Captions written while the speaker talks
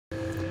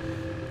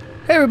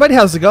Hey everybody,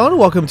 how's it going?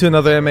 Welcome to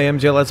another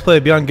MAMJ Let's Play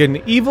Beyond Good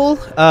and Evil.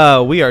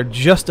 We are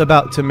just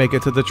about to make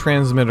it to the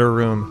transmitter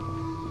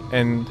room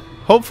and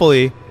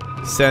hopefully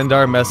send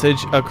our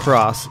message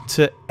across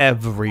to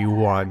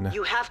everyone.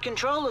 You have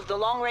control of the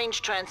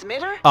long-range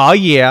transmitter? Oh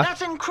yeah.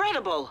 That's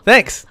incredible.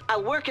 Thanks.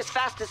 I'll work as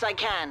fast as I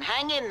can.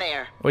 Hang in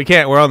there. We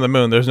can't, we're on the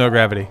moon, there's no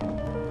gravity.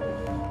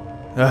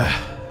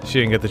 She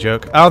didn't get the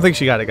joke. I don't think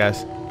she got it,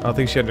 guys. I don't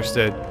think she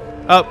understood.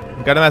 Oh,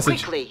 got a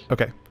message. Quickly.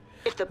 Okay.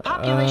 If the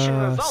population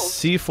revolts,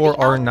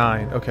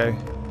 C4R9. Okay.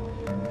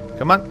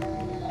 Come on.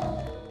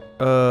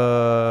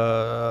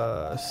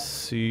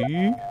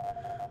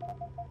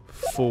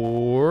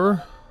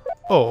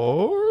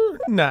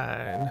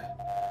 C4R9.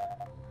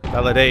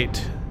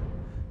 Validate.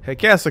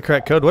 Heck yeah, that's the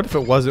correct code. What if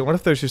it wasn't? What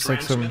if there's just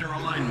like some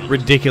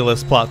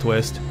ridiculous plot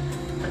twist?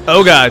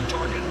 Oh god.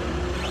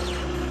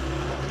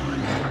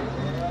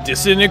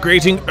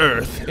 Disintegrating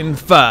Earth in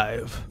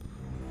 5.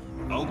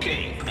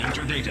 Okay,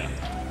 enter data.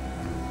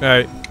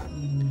 Alright.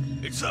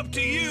 It's up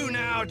to you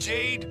now,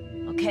 Jade.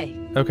 Okay.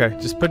 Okay,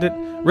 just put it...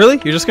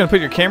 Really? You're just gonna put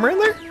your camera in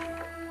there?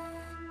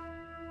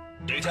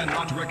 Data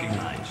not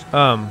recognized.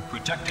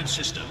 Protected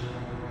system.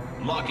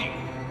 Locking.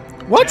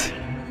 What?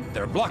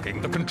 They're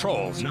blocking the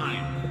controls.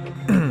 9.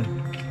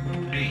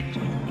 8.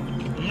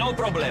 No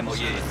problemo,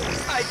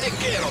 yes. I take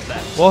care of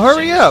that. Well,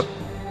 hurry up.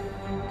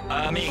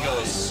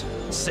 Amigos,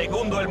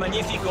 Segundo el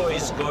Magnifico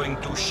is going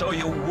to show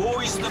you who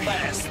is the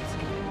best.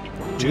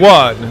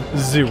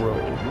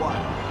 1-0.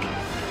 1.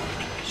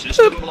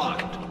 System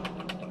blocked.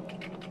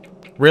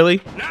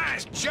 Really?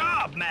 Nice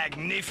job,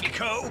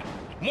 Magnifico.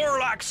 More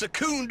like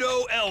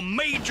Secundo el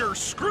Major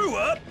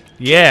Screw-Up.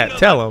 Yeah, King of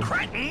tell the him.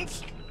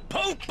 Cretins,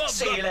 Pope of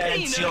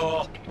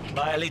Silencio,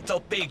 my little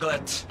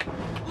piglet.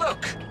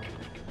 Look,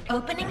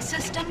 Opening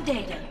system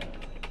data.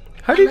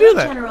 How do you do Hello,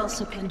 that? General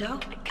Supindo,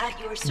 at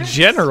your service.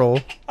 General?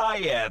 I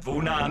have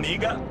una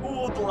amiga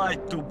who would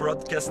like to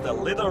broadcast a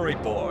little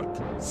report.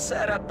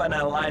 Set up an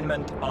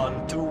alignment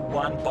on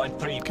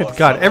 21.3. Good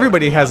God,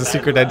 everybody has a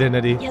secret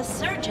identity. Yes,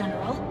 sir,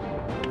 General.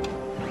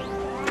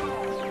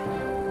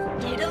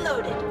 Data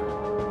loaded.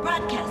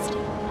 Broadcasting.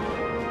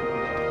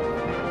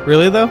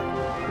 Really, though?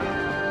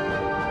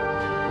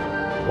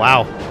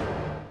 Wow.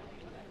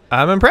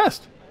 I'm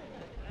impressed.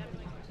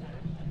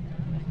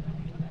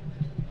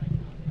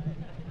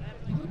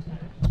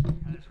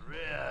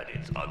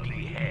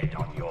 ugly head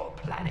on your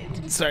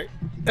planet. Sorry.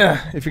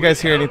 If you guys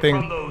hear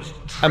anything,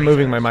 I'm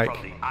moving my mic.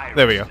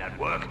 There we go.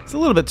 It's a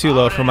little bit too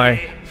low for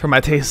my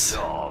tastes.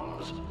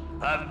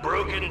 Have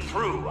broken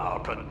through our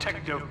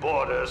protective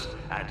borders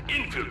and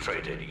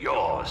infiltrated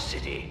your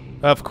city.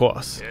 Of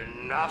course.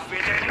 Enough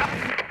is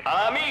enough.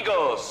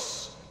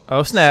 Amigos.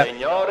 Oh snap.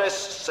 Señores,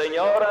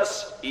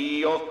 señoras,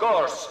 y of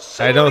course,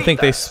 I don't think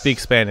they señoritas. speak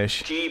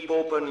Spanish. Keep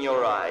open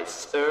your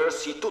eyes,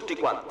 si tutti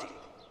quanti.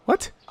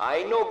 What?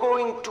 I no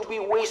going to be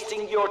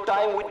wasting your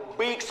time with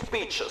big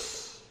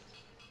speeches.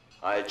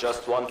 I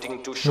just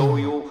wanting to show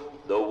you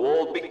the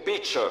whole big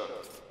picture.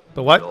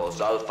 The what? Those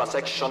Alpha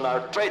Section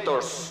are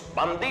traitors,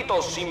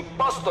 banditos,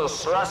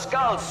 imposters,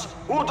 rascals,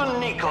 wooden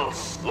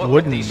nickels. Look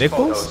Wooden at these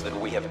nickels? photos that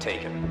we have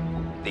taken.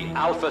 The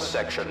Alpha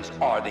Sections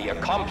are the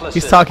accomplices.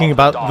 He's talking of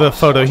about the Dawn's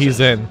photo forces. he's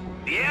in.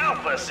 The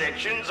Alpha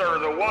Sections are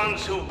the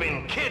ones who've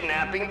been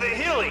kidnapping the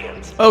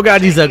Hylians. Oh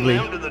god, he's taking ugly.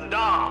 them to the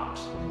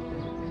Doms.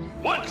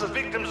 Once the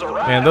victims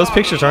arrive, Man, those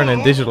pictures aren't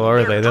in digital,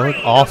 are they? They look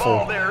drained of awful.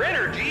 all their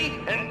energy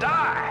and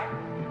die.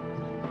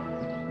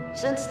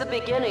 Since the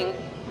beginning,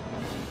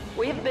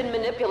 we've been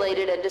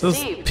manipulated and Those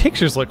deceived.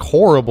 pictures look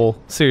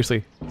horrible.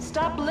 Seriously.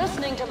 Stop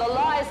listening to the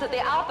lies that the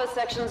Alpha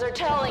Sections are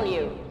telling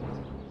you.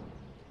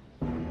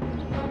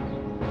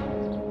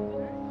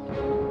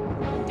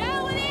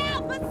 Go with the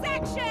Alpha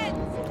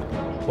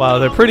Sections! Wow,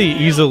 they're pretty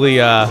easily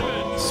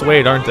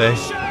swayed, aren't they?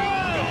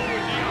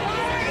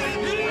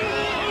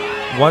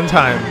 One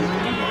time.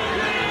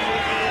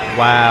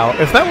 Wow.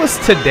 If that was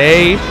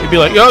today, it'd be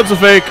like, yo, it's a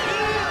fake.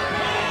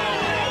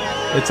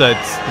 It's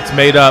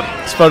made up.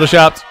 It's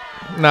photoshopped.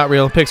 Not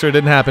real. Pixar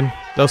didn't happen.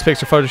 Those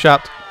pics are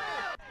photoshopped.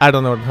 I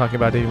don't know what I'm talking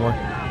about anymore.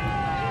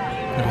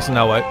 Okay, so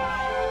now what?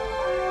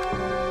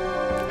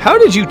 How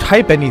did you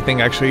type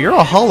anything, actually? You're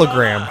a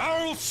hologram.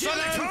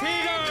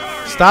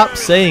 Stop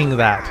saying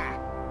that.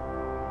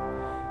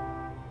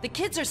 The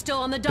kids are still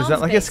on the Is that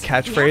like his base. We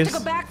have catchphrase? to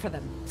go back for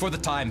them. for the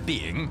time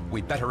being,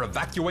 we better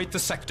evacuate the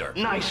sector.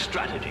 Nice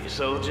strategy,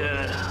 soldier,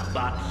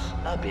 but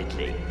a bit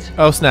late.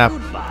 Oh, snap.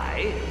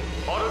 Goodbye.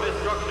 Auto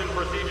destruction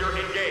procedure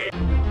engaged.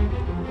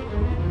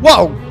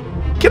 Whoa!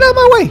 Get out of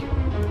my way!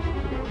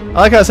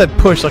 I like how I said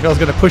push, like I was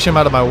gonna push him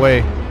out of my way.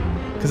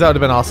 Because that would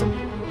have been awesome.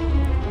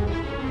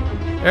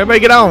 Everybody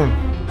get on!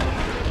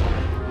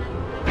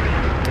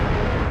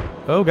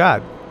 Oh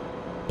god.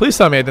 Please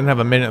tell me I didn't have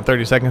a minute and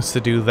 30 seconds to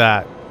do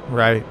that.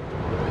 Right.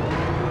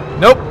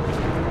 Nope!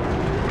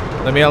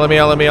 Let me out, let me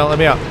out, let me out, let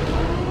me out.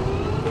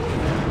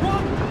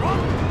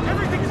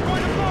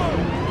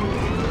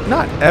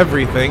 Not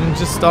everything,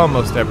 just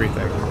almost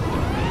everything.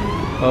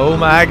 Oh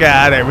my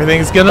god,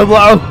 everything's gonna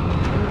blow!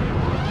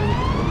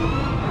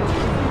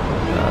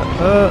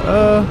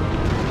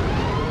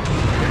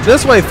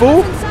 This way,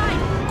 fool!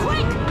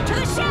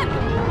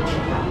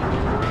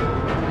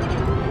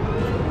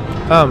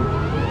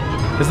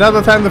 Is now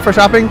the time for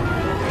shopping?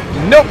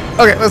 Nope.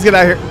 Okay, let's get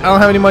out of here. I don't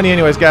have any money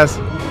anyways, guys.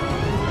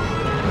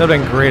 That would've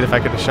been great if I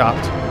could have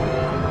shopped.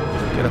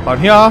 Get up on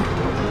here.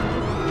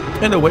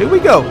 And away we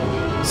go.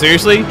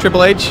 Seriously,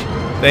 Triple H?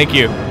 Thank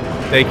you.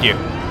 Thank you.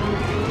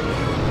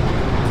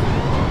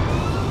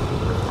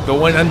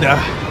 Going under.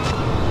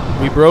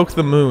 We broke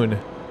the moon.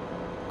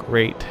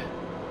 Great.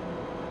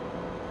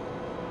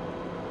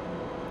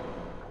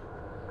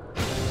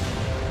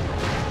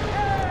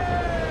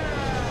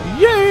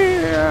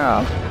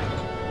 Yeah!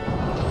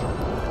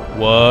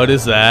 What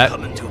is that?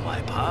 Come into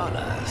my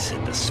parlor,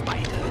 said the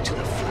spider to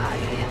the fly.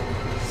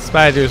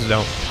 Spiders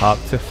don't pop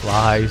to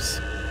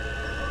flies.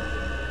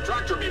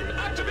 Tractor beam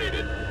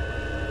activated.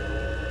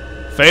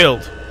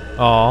 Failed.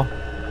 Aw.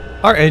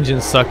 Our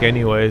engines suck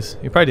anyways.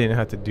 You probably didn't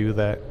have to do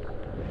that.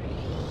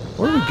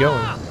 Where are we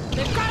going?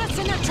 They've got us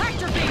in their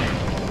tractor beam.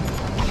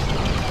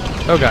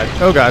 Oh god,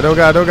 oh god, oh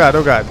god, oh god,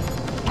 oh god.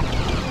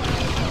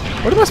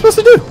 What am I supposed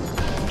to do?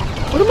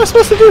 What am I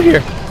supposed to do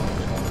here?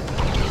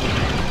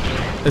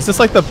 Is this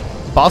like the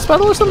boss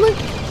battle or something?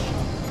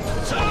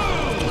 So,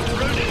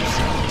 rodents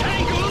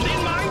tangled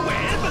in my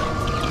web.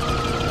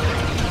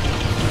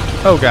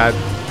 Oh god.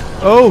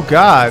 Oh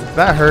god,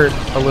 that hurt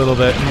a little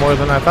bit more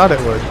than I thought it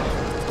would.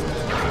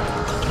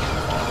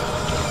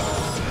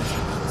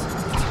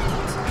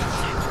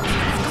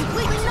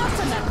 Completely nuts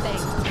on that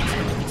thing.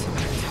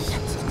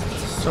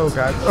 Oh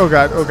god, oh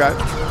god, oh god.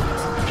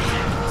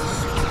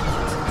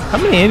 How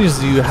many engines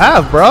do you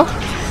have, bro?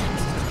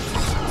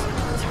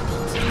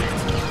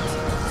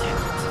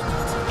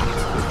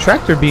 The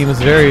tractor beam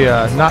is very,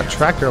 not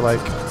tractor-like.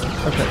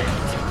 Okay.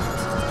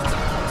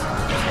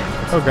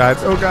 Oh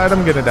god,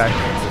 I'm gonna die.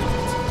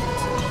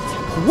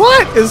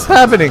 What is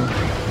happening?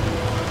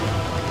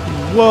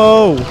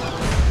 Whoa.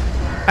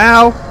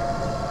 Ow.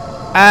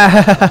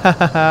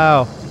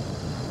 Ow.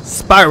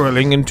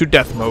 Spiraling into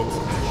death mode.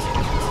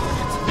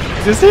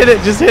 Just hit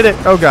it, just hit it.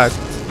 Oh god.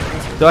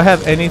 Do I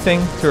have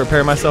anything to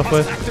repair myself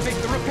with? Activate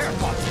the repair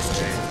pod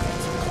display.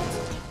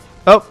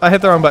 Oh, I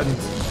hit the wrong button.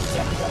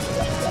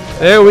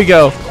 There we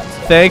go.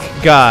 Thank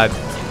God.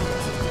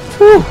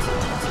 Whew.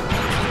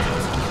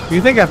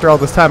 You think after all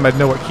this time I'd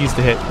know what keys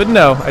to hit, but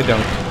no, I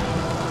don't.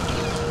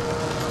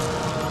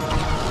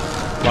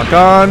 Lock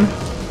on.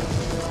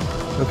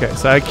 Okay,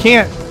 so I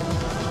can't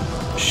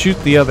shoot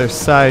the other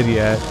side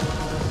yet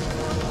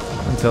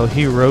until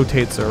he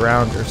rotates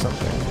around or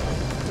something.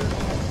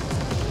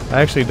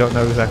 I actually don't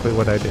know exactly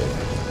what I did.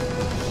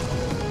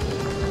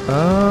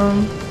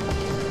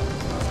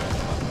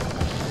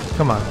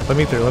 Come on, let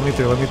me through, let me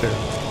through, let me through.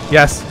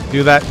 Yes,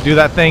 do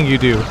that thing you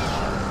do.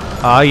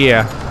 Ah,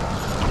 yeah.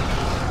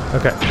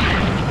 Okay.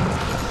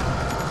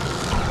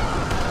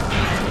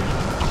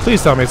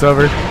 Please tell me it's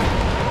over.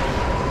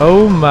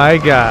 Oh my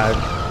god.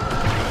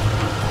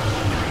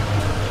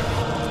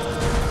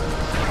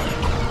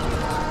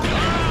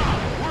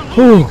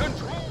 Whew.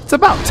 It's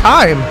about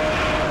time.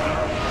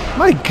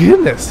 My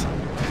goodness.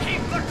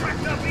 Keep the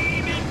tractor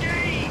beam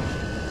engaged.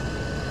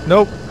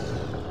 Nope.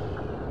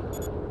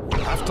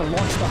 We'll have to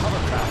launch the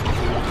hovercraft if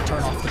we want to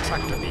turn off the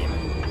tractor beam.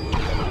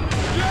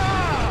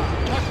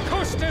 Yeah! The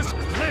coast is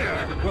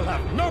clear. We'll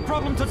have no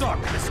problem to dock,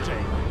 Miss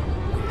Jane.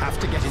 We have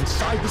to get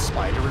inside the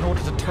spider in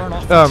order to turn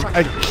off the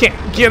I tractor.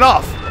 can't get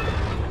off.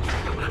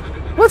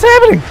 What's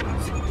happening?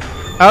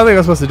 I don't think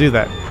I'm supposed to do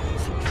that.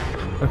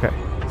 Okay.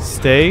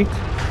 Stay.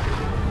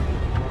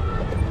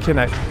 Can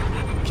I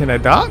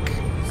dock?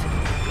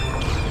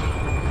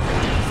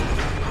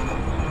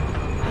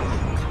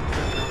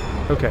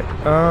 Okay.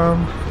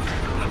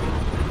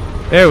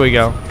 There we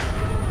go.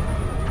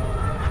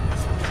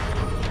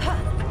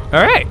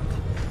 All right.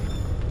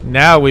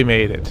 Now we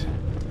made it.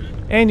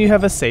 And you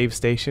have a save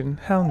station.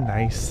 How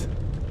nice.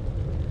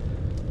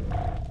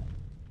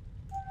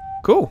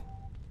 Cool.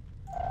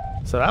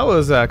 So that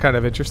was kind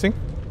of interesting.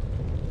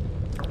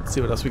 Let's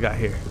see what else we got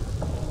here.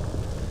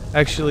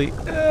 Actually,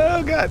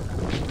 oh god.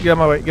 Get out of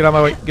my way, get out of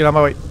my way, get out of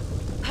my way.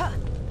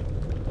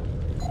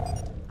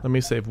 Let me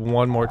save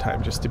one more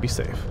time just to be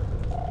safe.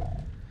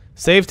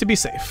 Save to be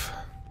safe.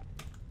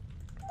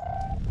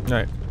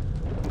 Alright.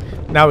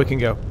 Now we can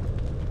go.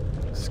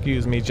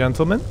 Excuse me,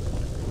 gentlemen.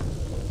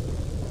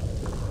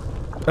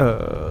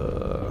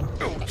 Intruder!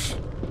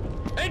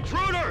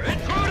 Intruder!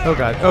 Oh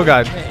god, oh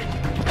god.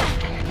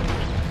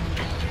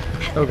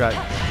 Oh god.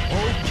 Okay.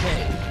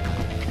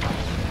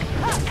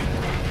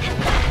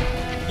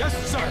 Yes,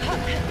 sir.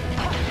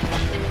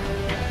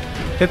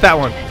 Hit that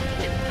one.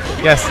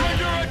 Yes.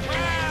 Under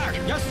attack!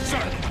 Yes,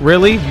 sir.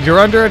 Really? You're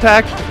under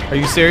attack? Are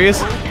you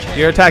serious?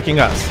 You're attacking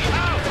us.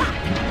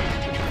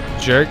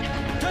 Jerk.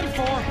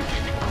 10-4.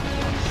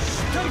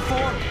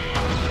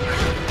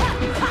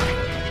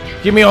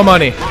 10-4. Give me all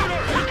money.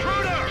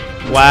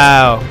 Intruder!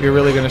 Wow. You're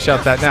really gonna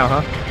shout that now,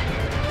 huh?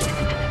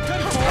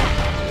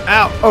 10-4.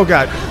 Ow! Oh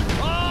god.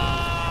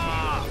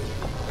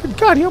 Good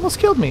god, he almost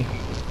killed me.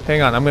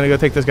 Hang on, I'm gonna go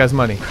take this guy's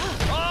money.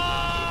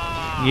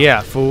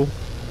 Yeah, fool.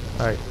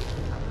 Alright.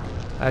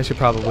 I should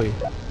probably...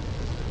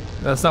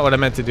 That's not what I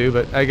meant to do,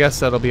 but I guess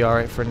that'll be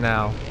alright for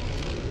now.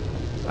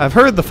 I've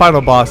heard the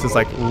final boss is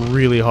like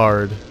really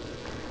hard.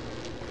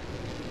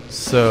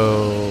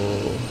 So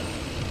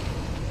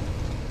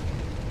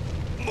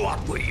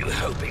What were you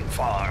hoping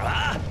for,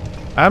 huh?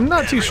 I'm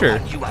not too sure.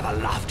 Everyone you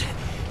ever loved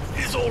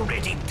is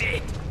already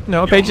dead.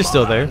 No, Your Paige is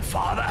still mother there. and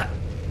father,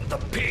 the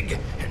pig,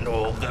 and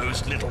all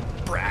those little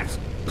brats.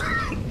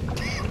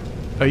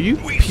 Are you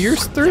We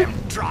pierced sucked through? them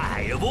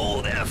dry of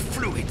all their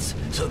fluids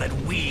so that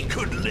we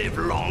could live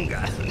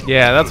longer.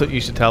 Yeah, that's what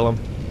you should tell him.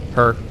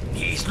 Her.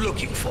 He's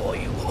looking for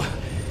you.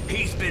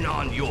 He's been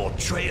on your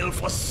trail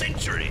for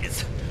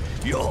centuries.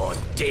 Your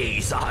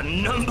days are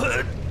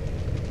numbered.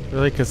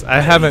 Really? Because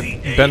I haven't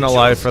The been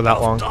alive angels for that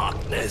of long.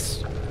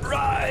 Darkness,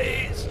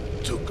 rise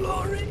to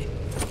glory.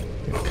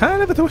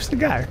 Kind of a twisted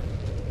guy.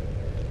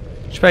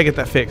 Should probably get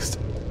that fixed.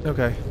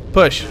 Okay.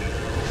 Push.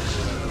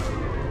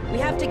 We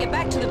have to get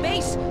back to the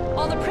base.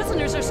 All the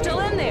prisoners are still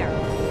in there.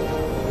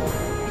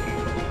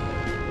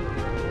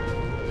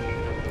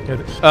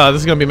 Oh,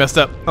 this is gonna be messed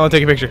up. I want to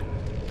take a picture.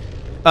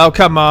 Oh,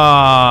 come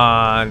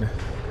on.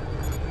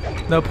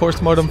 No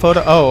post-mortem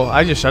photo. Oh,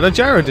 I just shot a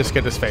gyro disc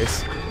at his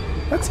face.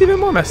 That's even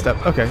more messed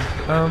up. Okay.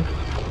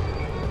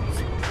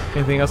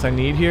 Anything else I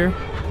need here?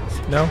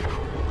 No?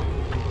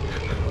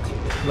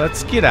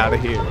 Let's get out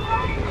of here. I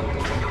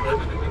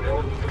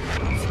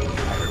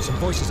heard some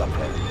voices up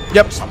there.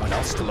 Yep. Someone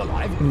else still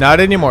alive?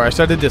 Not anymore. I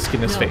shot a disc in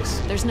his face.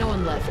 There's no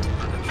one left.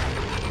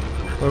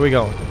 Where are we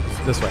going?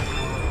 This way.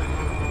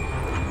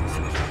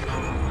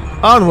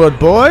 Onward,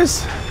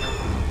 boys!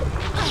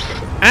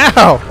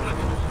 Ow!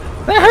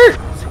 That hurt!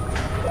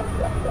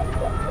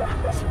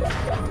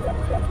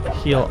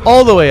 Heal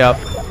all the way up.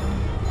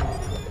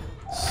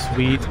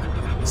 Sweet.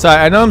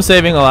 Sorry, I know I'm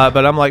saving a lot,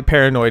 but I'm like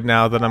paranoid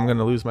now that I'm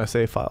gonna lose my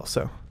save file,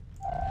 so.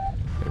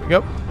 There we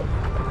go.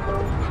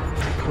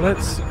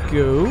 Let's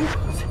go.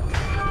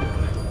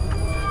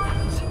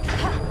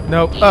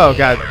 Nope. Oh,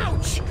 God.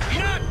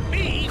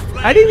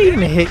 I didn't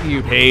even hit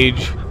you,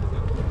 Paige.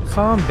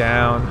 Calm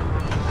down.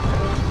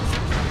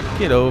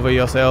 Get over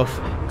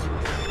yourself.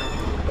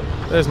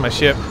 There's my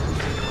ship.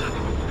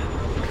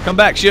 Come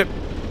back, ship.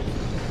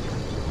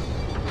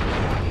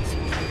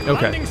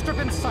 Okay. Landing strip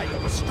in sight.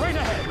 Straight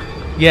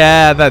ahead.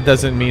 Yeah, that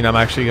doesn't mean I'm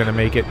actually gonna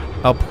make it.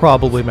 I'll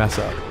probably mess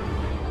up.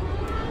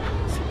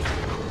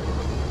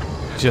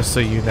 Just so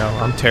you know,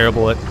 I'm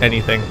terrible at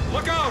anything.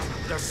 Look out!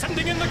 They're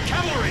sending in the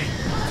cavalry.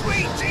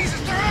 Sweet Jesus,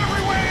 they're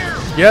everywhere!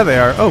 Yeah, they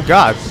are. Oh,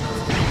 God.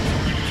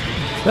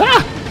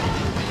 Ah!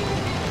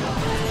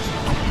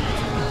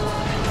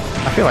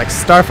 I feel like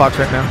Star Fox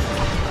right now.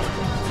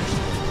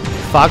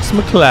 Fox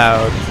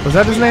McCloud. Was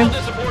that his name?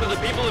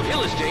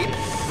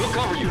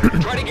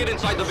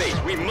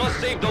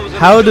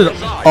 How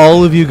did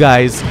all of you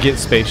guys get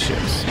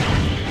spaceships?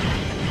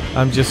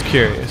 I'm just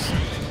curious.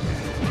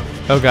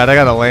 Oh, God, I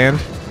gotta land.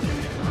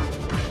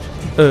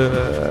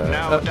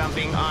 Now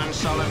dumping on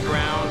solid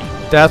ground.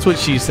 That's what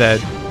she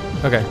said.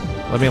 Okay,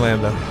 let me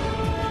land though.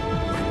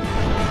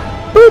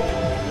 Boop.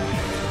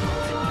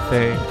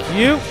 Thank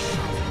you.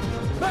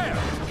 There!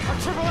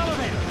 A triple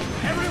elevator!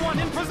 Everyone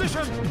in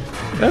position!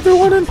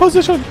 Everyone in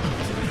position.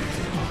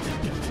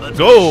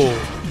 Go.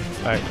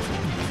 All right.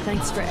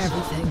 Thanks for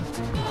everything,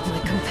 my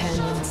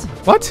companions.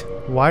 What?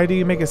 Why do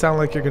you make it sound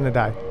like you're gonna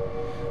die?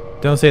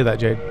 Don't say that,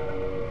 Jade.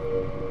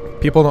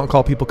 People don't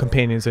call people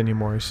companions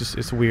anymore. It's just,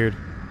 it's weird.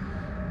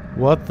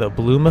 What the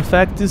bloom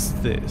effect is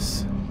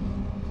this?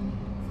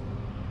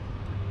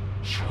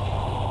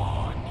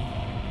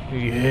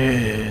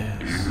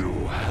 Yes. You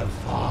have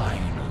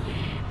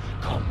finally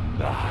come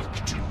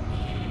back to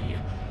me.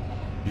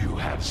 You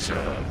have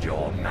served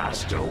your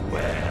master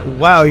well.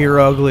 Wow, you're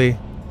ugly.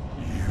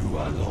 You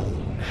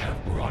alone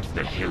have brought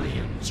the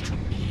Hylians to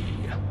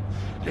me.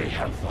 They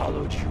have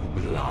followed you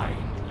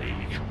blindly.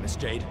 Miss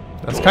Jade.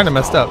 That's kind of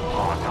messed up.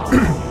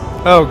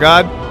 Oh,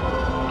 God.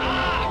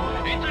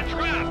 It's a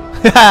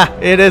trap! Haha,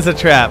 it is a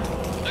trap.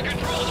 The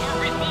controls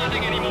aren't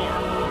responding anymore.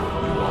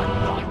 You are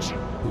not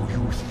who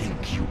you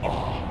think you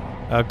are.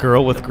 A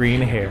girl with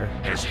green hair.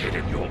 Has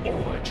hidden your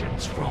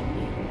origins from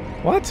me.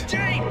 What?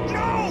 Jade,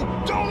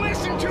 no! Don't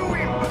listen to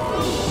him!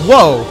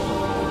 Whoa.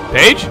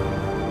 Paige? You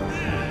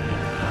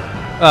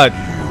are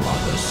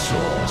the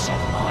source of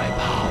my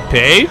power.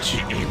 Paige?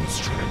 The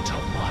instrument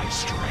of my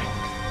strength.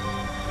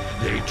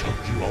 They took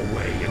you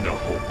away in the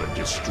hope of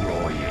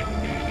destroying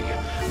me,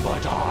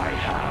 but I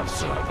have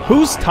survived.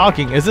 Who's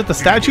talking? Is it the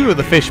statue or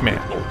the fish man?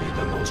 Only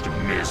the most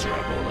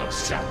miserable of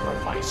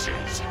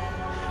sacrifices.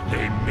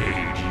 They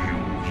made you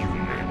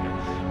human,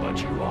 but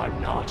you are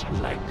not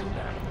like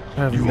them. I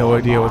have You no are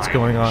idea what's mine,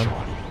 going on.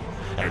 Johnny,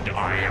 and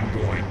I am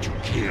going to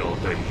kill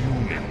the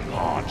human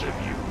part of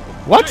you.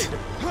 What?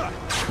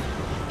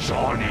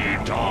 Johnny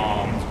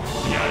Dom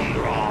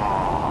Yendra.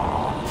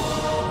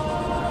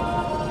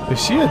 Is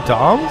she a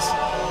Doms?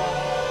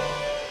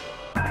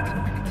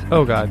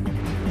 Oh, God.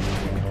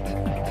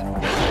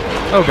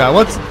 Oh, God.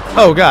 What's...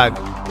 Oh, God.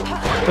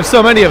 There's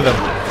so many of them.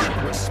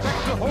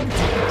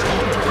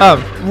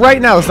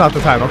 Right now is not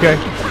the time, okay?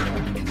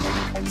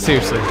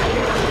 Seriously.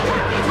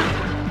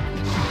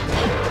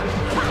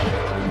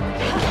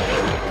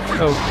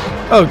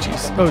 Oh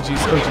jeez. Oh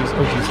jeez. Oh jeez.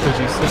 Oh jeez. Oh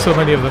jeez. There's so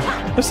many of them.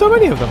 There's so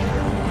many of them.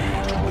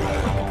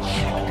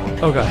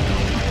 Oh god.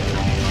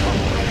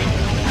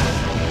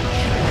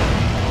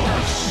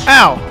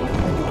 Ow!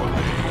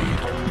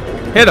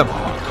 Hit him.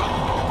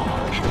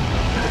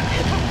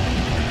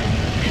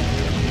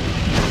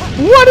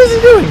 What is he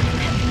doing?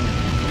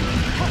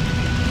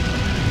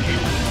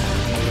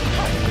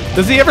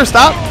 Does he ever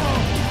stop?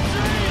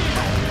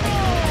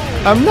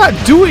 I'm not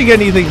doing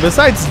anything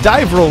besides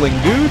dive rolling,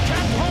 dude.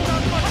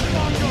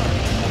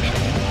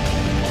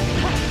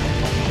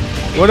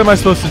 What am I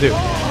supposed to do?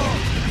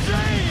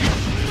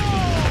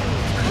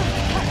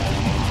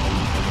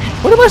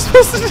 What am I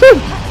supposed to do?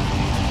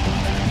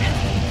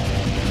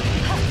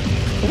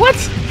 What?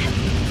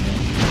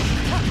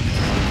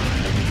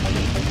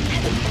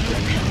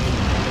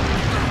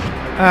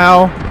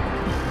 Ow.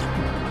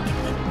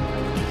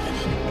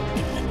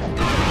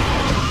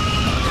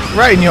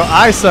 Right in your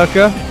eye,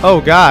 sucker.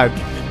 Oh, God.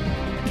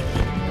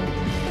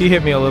 He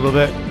hit me a little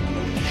bit.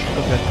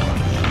 Okay.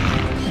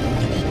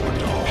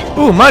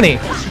 Ooh, money.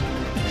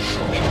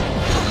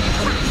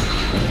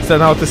 Is that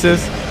not what this is?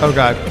 Oh,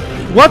 God.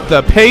 What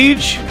the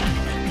page?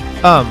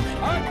 Oh,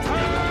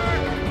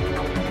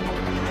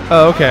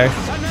 okay.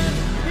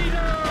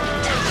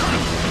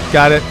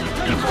 Got it.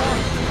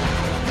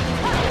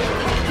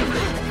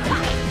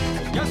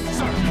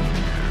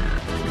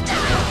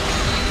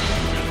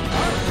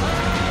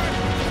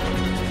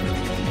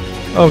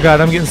 Oh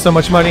god, I'm getting so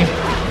much money.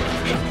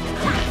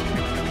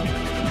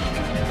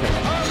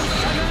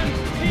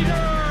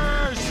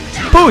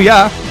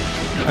 Booyah!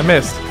 I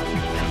missed.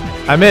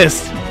 I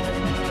missed.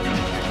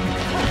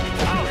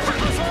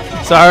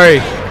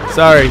 Sorry.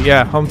 Sorry.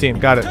 Yeah, home team.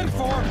 Got it.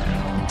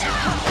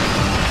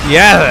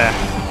 Yeah.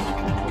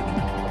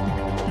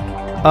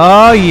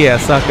 Oh yeah,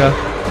 sucker.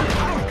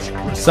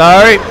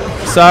 Sorry.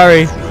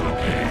 Sorry.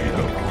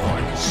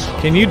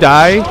 Can you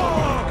die?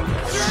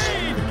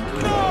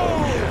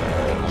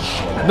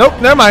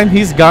 Nope, never mind.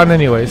 He's gone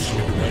anyways.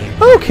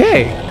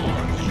 Okay.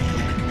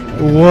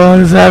 What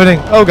is happening?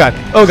 Oh god.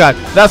 Oh god.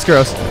 That's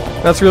gross.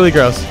 That's really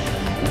gross.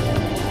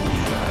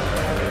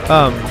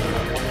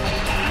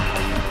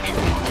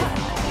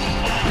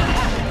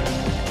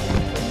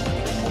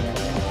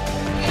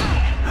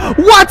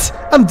 What?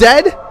 I'm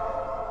dead?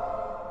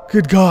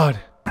 Good god.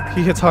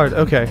 He hits hard.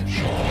 Okay.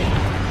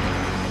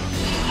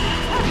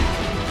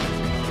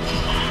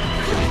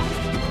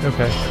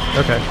 Okay.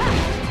 Okay.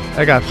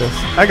 I got this.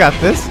 I got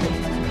this.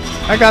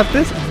 I got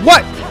this.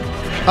 What?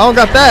 I don't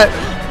got that.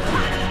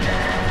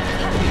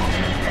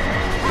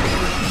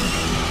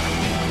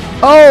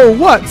 Oh,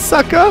 what,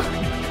 sucker?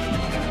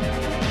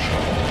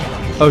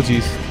 Oh,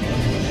 jeez.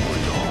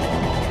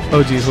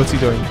 Oh, jeez. What's he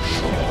doing?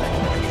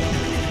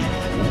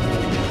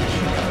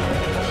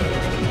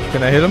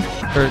 Can I hit him?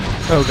 Or,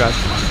 oh, God.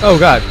 Oh,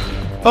 God.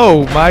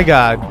 Oh, my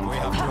God. We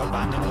have to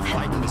abandon the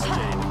fight, Miss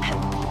Jade.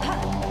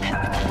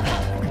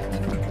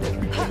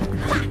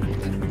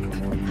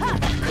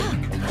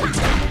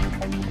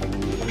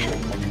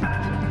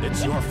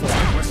 It's your fault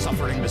that we're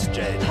suffering, Miss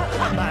Jade.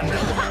 Abandon.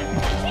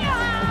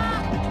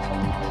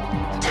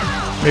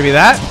 Maybe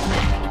that?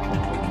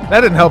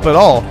 That didn't help at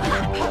all.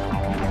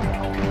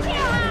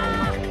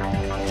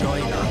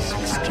 Join us,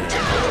 Miss Jade.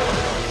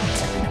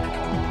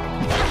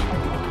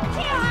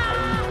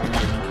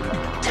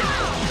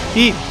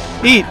 Eat!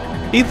 Eat!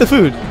 Eat the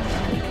food!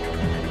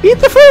 Eat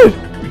the food!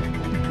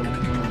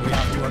 We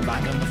have to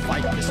abandon the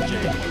fight, Miss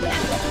Jade.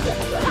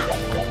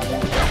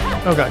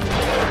 Oh god.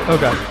 Oh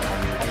god.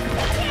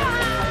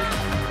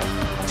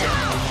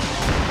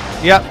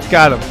 Yep,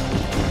 got him.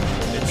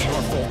 It's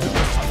your fault that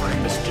we're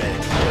suffering, Miss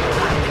Jade.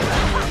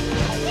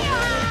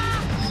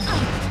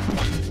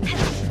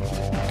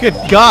 Good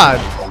god.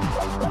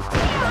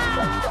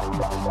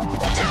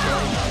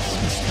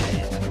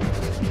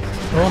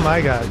 Oh my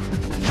god.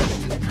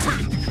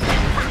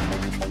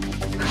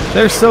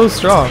 They're so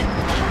strong. We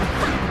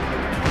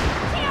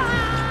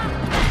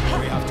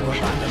have to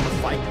abandon the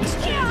fight, Miss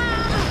Jade.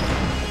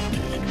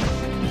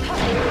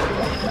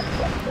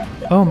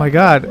 Oh my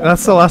god,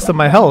 that's the last of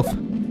my health.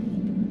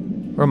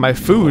 Or my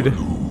food.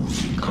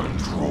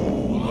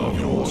 Control of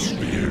your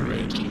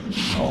spirit,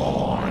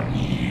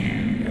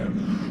 Shawnee.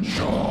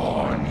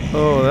 Shawnee.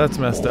 Oh, that's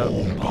messed up.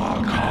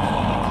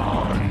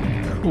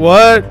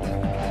 What?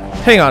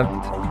 Hang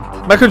on.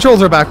 My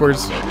controls are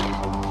backwards.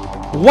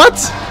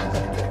 What?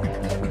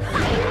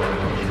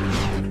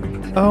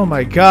 Oh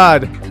my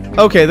god.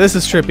 Okay, this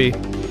is trippy.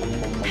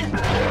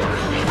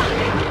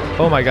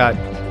 Oh my god.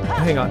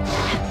 Hang on.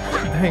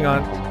 Hang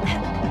on.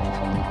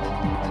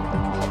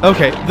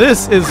 Okay,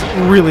 this is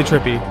really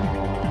trippy.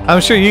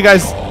 I'm sure you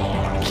guys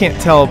can't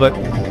tell, but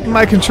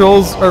my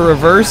controls are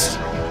reversed.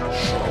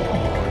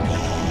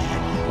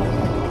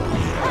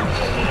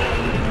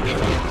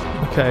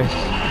 Okay.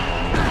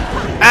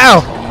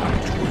 Ow!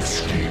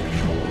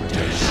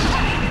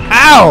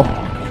 Ow!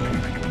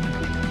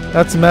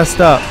 That's messed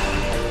up.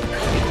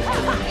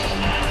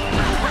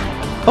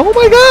 Oh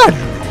my god!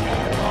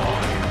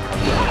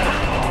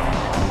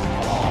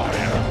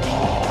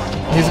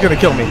 He's gonna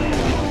kill me.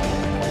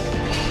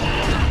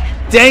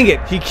 Dang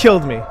it, he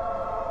killed me.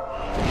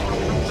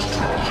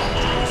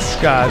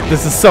 God,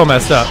 this is so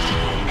messed up.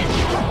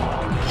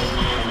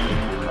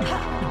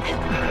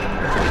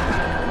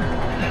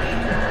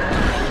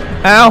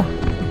 Ow.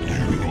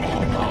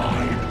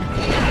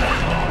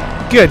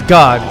 Good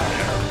God.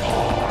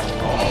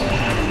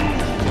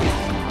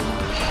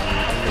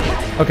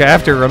 Okay, I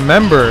have to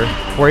remember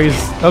where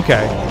he's...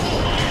 Okay.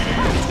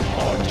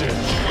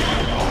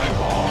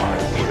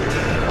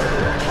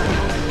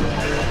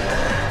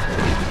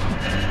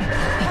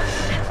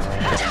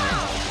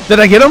 Did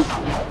I get him?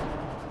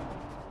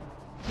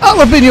 All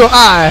up in your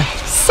eye,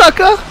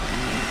 sucker!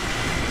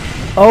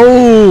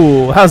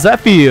 Oh, how's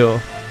that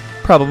feel?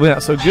 Probably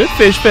not so good,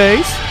 fish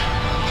face.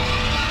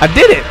 I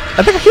did it!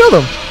 I think I killed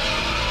him.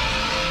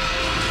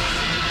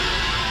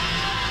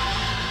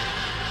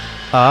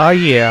 Oh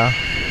yeah.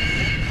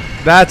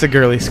 That's a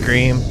girly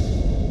scream.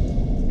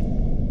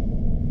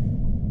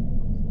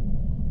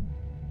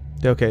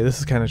 Okay, this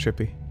is kind of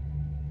trippy.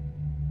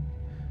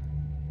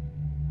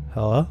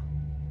 Hello?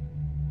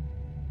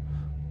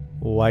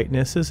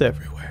 Whiteness is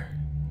everywhere.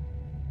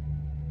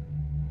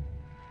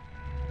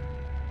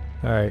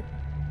 Alright.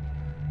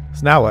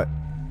 So now what?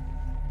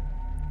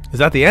 Is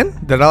that the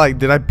end? Did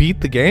I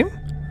beat the game?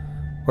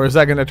 Or is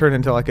that gonna turn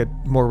into like a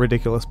more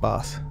ridiculous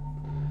boss?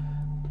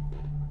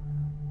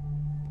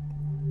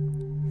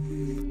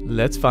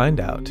 Let's find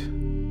out.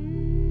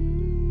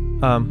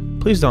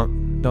 Please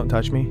don't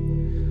touch me.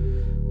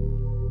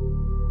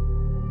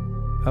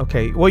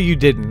 Okay, well you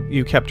didn't.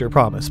 You kept your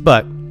promise,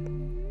 but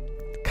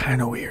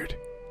kinda weird.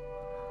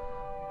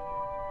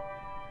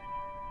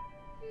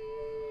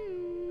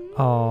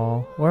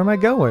 Oh, where am I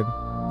going?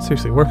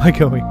 Seriously, where am I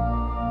going?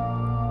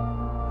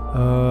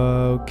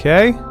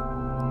 Okay.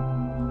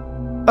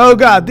 Oh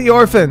God, the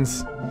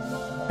orphans!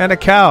 And a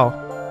cow.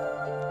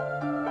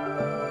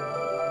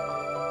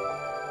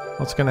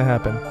 What's gonna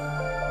happen?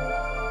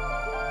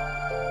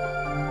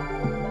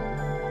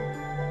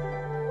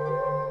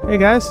 Hey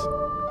guys.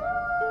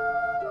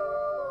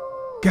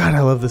 God,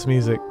 I love this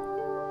music.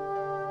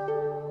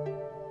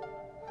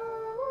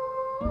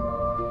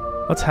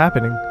 What's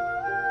happening?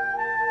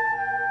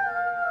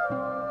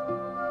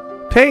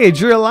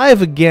 Paige, you're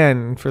alive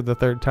again for the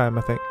third time,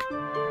 I think.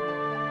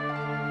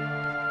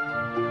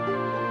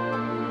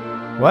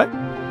 What?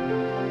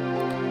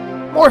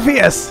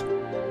 Morpheus!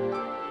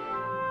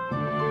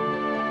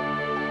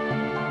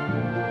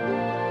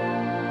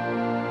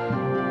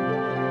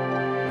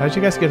 How'd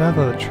you guys get out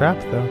of the trap,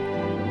 though?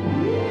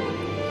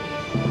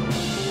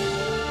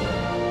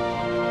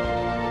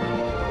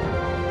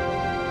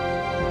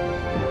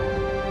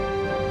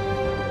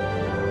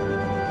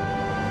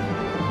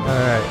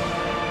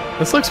 Alright.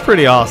 This looks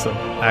pretty awesome,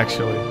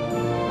 actually.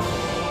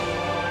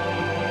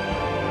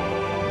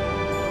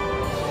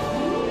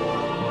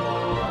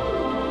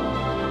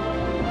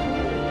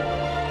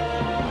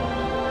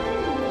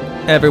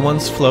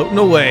 Everyone's floating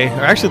away.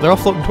 Or actually, they're all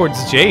floating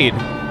towards Jade.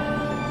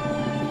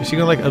 Is she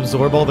gonna like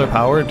absorb all their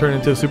power and turn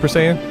into a Super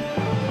Saiyan?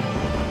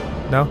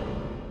 No?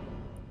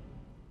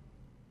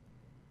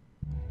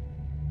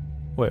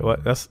 Wait,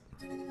 what? That's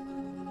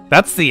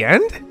the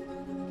end?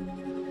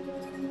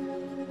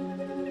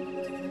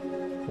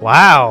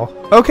 Wow.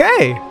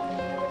 Okay.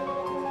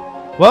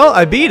 Well,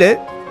 I beat it,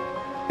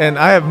 and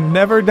I have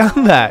never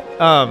done that.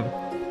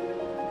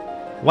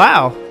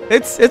 Wow.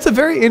 It's a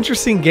very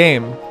interesting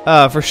game,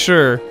 for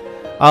sure.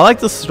 I like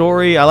the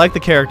story. I like the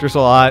characters a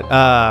lot.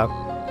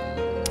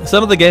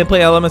 Some of the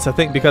gameplay elements, I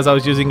think, because I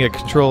was using a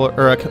controller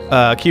or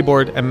a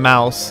keyboard and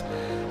mouse,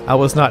 I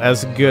was not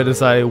as good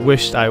as I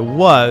wished I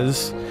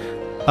was.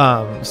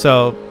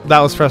 So that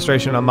was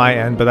frustration on my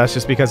end, but that's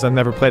just because I've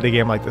never played a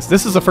game like this.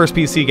 This is the first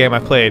PC game I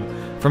played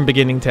from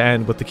beginning to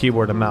end with the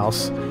keyboard and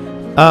mouse.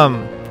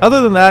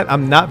 Other than that,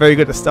 I'm not very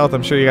good at stealth.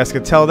 I'm sure you guys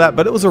could tell that,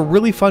 but it was a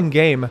really fun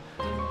game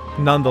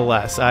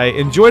nonetheless. I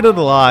enjoyed it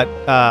a lot.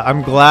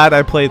 I'm glad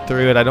I played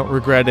through it. I don't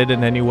regret it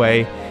in any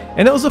way.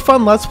 And it was a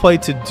fun Let's Play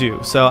to do.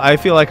 So I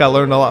feel like I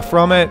learned a lot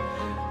from it.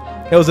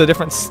 It was a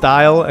different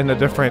style and a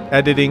different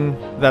editing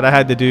that I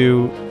had to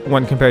do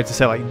when compared to,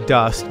 say, like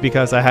Dust,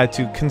 because I had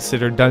to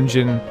consider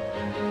dungeon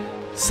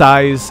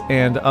size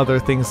and other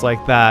things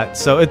like that.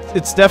 So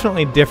it's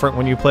definitely different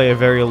when you play a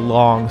very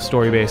long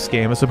story-based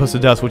game as opposed to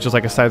Dust, which is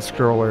like a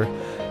side-scroller.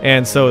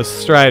 And so is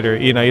Strider.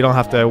 You know, you don't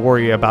have to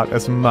worry about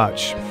as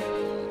much.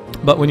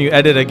 But when you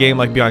edit a game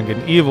like Beyond Good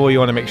and Evil, you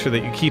want to make sure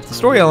that you keep the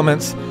story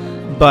elements,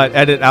 but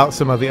edit out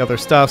some of the other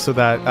stuff so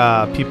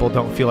that people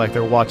don't feel like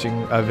they're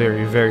watching a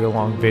very, very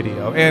long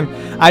video. And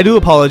I do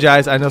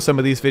apologize. I know some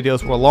of these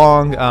videos were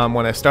long.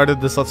 When I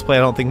started this Let's Play, I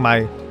don't think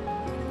my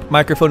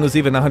microphone was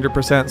even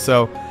 100%.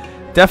 So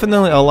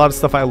definitely a lot of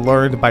stuff I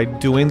learned by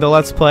doing the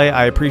Let's Play.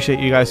 I appreciate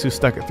you guys who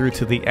stuck it through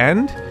to the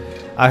end.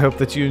 I hope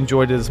that you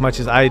enjoyed it as much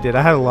as I did.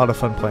 I had a lot of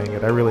fun playing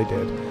it. I really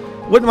did.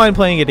 Wouldn't mind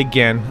playing it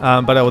again,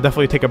 but I will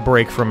definitely take a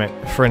break from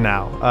it for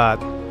now.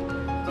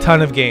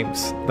 Ton of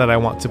games that I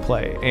want to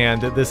play,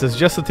 and this is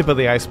just the tip of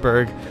the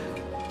iceberg.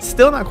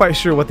 Still not quite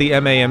sure what the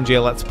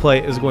MAMJ Let's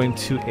Play is going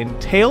to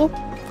entail,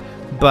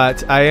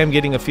 but I am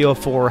getting a feel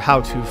for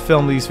how to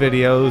film these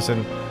videos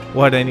and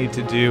what I need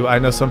to do. I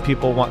know some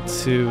people want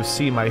to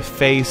see my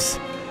face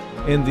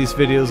in these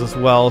videos as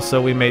well,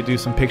 so we may do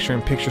some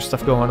picture-in-picture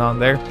stuff going on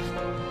there.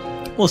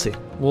 We'll see.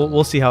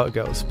 We'll see how it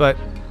goes. But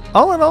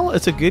all in all,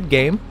 it's a good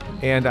game,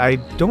 and I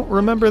don't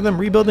remember them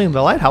rebuilding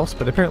the lighthouse,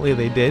 but apparently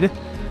they did.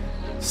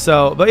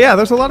 So, but yeah,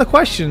 there's a lot of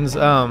questions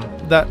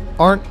that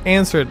aren't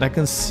answered, and I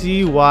can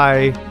see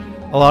why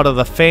a lot of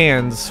the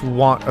fans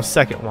want a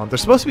second one. They're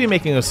supposed to be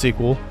making a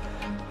sequel.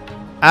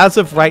 As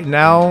of right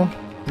now,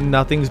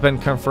 nothing's been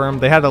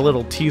confirmed. They had a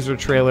little teaser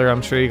trailer,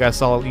 I'm sure you guys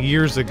saw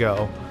years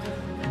ago.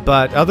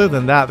 But other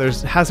than that, there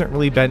hasn't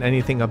really been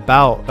anything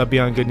about a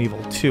Beyond Good and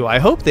Evil 2. I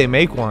hope they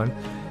make one,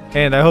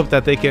 and I hope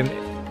that they can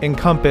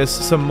encompass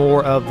some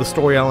more of the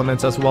story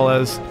elements as well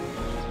as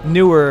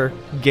newer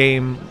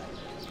game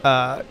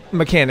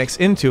mechanics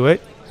into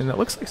it. And it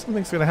looks like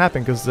something's going to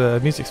happen because the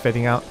music's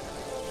fading out.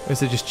 Or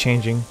is it just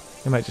changing?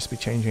 It might just be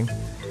changing.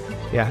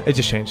 Yeah, it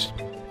just changed.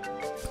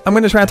 I'm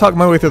going to try and talk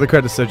my way through the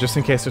credits though, just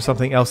in case there's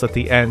something else at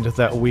the end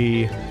that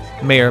we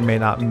may or may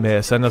not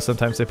miss. I know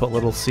sometimes they put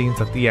little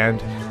scenes at the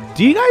end.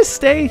 Do you guys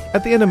stay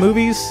at the end of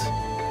movies?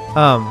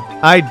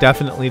 I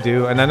definitely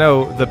do, and I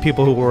know the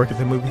people who work at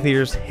the movie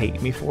theaters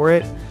hate me for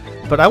it,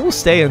 but I will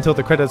stay until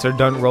the credits are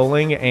done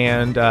rolling,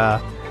 and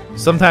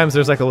sometimes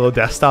there's like a little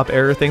desktop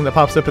error thing that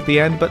pops up at the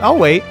end, but I'll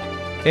wait,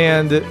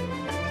 and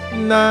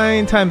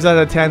 9 times out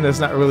of 10 it's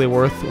not really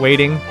worth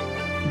waiting,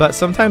 but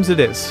sometimes it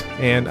is,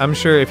 and I'm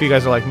sure if you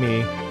guys are like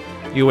me,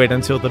 you wait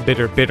until the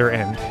bitter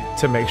end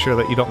to make sure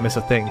that you don't miss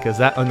a thing, because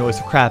that annoys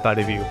the crap out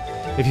of you.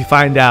 If you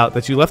find out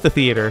that you left the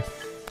theater,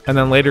 and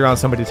then later on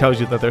somebody tells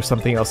you that there's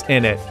something else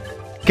in it.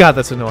 God,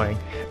 that's annoying.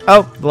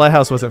 Oh, the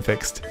lighthouse wasn't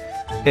fixed.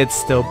 It's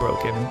still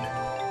broken.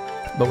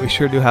 But we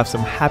sure do have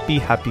some happy,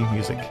 happy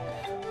music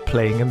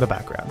playing in the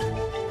background.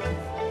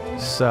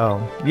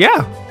 So,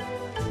 yeah.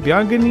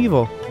 Beyond Good and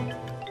Evil.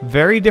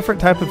 Very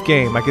different type of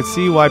game. I could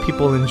see why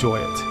people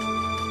enjoy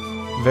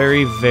it.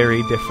 Very,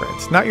 very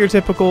different. Not your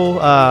typical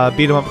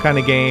beat-em-up kind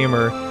of game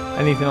or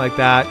anything like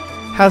that.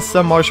 Has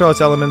some martial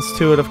arts elements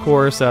to it, of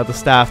course. The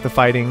staff, the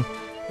fighting.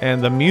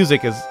 And the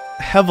music is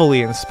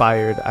heavily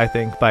inspired, I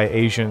think, by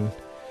Asian.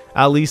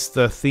 At least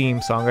the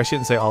theme song. I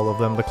shouldn't say all of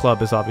them. The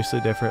club is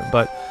obviously different,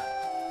 but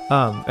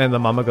and the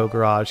Mamago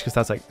Garage, because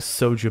that's like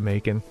so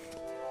Jamaican.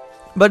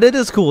 But it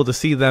is cool to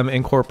see them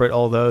incorporate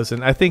all those.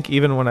 And I think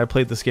even when I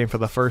played this game for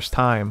the first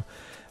time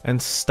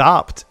and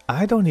stopped,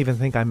 I don't even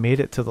think I made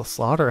it to the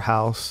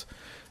slaughterhouse.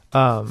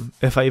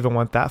 If I even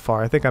went that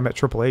far. I think I met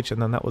Triple H and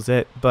then that was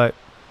it. But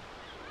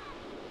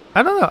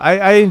I don't know.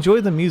 I enjoy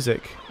the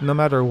music no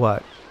matter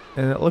what.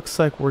 And it looks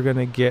like we're going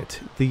to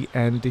get the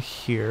end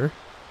here.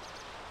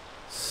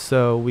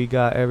 So we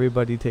got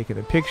everybody taking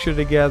a picture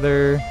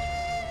together.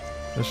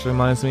 This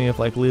reminds me of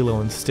like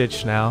Lilo and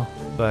Stitch now.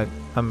 But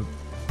I'm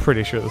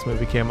pretty sure this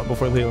movie came out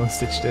before Lilo and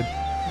Stitch did.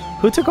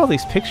 Who took all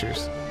these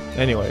pictures?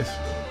 Anyways.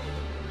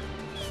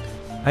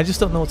 I just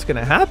don't know what's going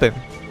to happen.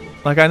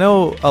 Like, I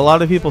know a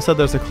lot of people said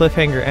there's a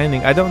cliffhanger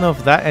ending. I don't know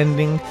if that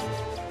ending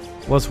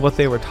was what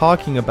they were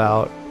talking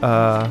about.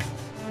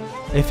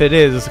 If it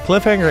is,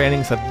 cliffhanger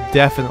endings have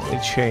definitely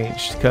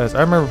changed, because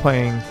I remember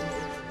playing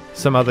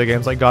some other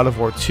games like God of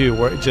War 2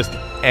 where it just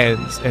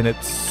ends and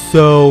it's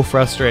so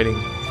frustrating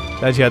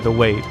that you had to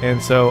wait.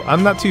 And so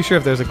I'm not too sure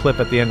if there's a clip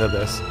at the end of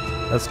this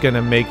that's going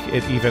to make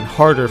it even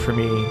harder for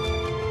me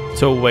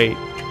to wait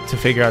to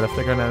figure out if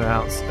they're going to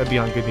announce a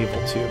Beyond Good and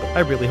Evil 2, but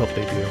I really hope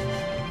they do.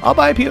 I'll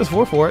buy a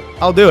PS4 for it.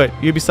 I'll do it.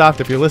 Ubisoft,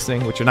 if you're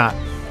listening, which you're not.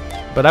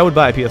 But I would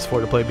buy a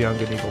PS4 to play Beyond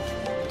Good and Evil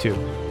 2,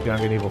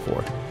 Beyond Good and Evil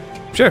 4.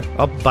 Sure,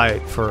 I'll buy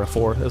it for a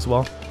 4 as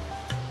well.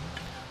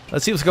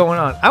 Let's see what's going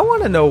on. I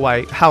want to know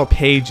how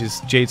Paige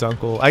is Jade's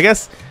uncle. I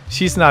guess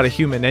she's not a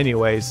human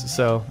anyways,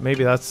 so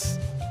maybe that's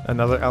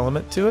another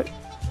element to it.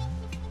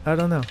 I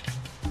don't know.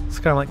 It's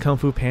kind of like Kung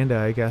Fu Panda,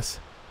 I guess.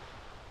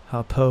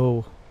 How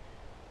Po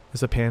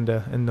is a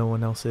panda and no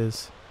one else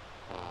is.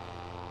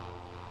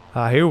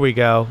 Here we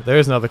go.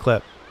 There's another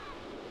clip.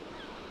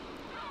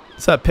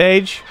 What's up,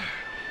 Paige?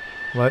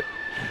 What?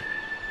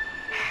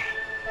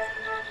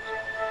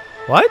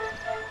 What?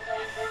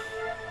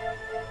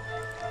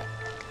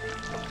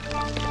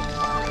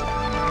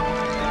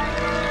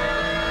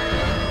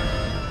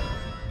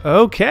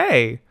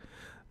 Okay.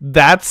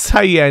 That's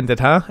how you end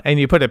it, huh? And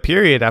you put a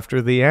period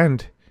after the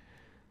end.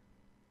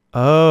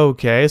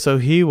 Okay, so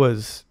he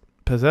was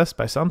possessed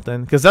by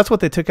something. Because that's what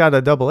they took out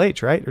of Double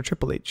H, right? Or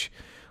Triple H.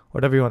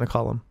 Whatever you want to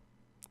call him.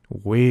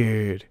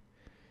 Weird.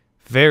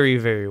 Very,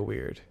 very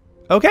weird.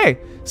 Okay,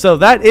 so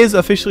that is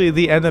officially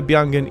the end of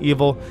Beyond Good and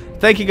Evil.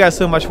 Thank you guys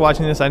so much for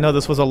watching this. I know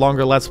this was a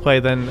longer Let's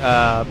Play than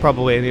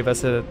probably any of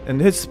us had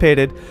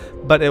anticipated,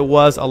 but it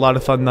was a lot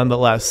of fun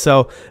nonetheless.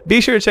 So be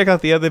sure to check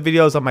out the other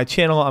videos on my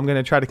channel. I'm going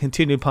to try to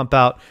continue to pump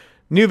out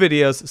new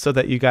videos so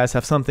that you guys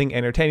have something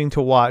entertaining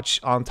to watch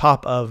on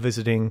top of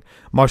visiting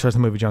Martial Arts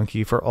Movie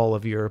Junkie for all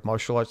of your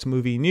martial arts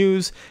movie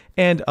news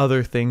and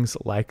other things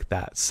like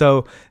that.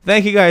 So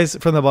thank you guys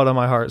from the bottom of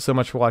my heart so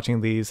much for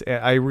watching these.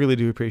 I really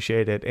do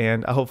appreciate it,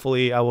 and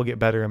hopefully I will get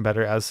better and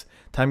better as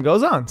time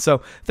goes on.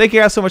 So thank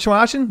you guys so much for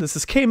watching. This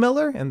is K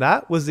Miller, and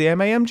that was the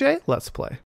MAMJ Let's Play.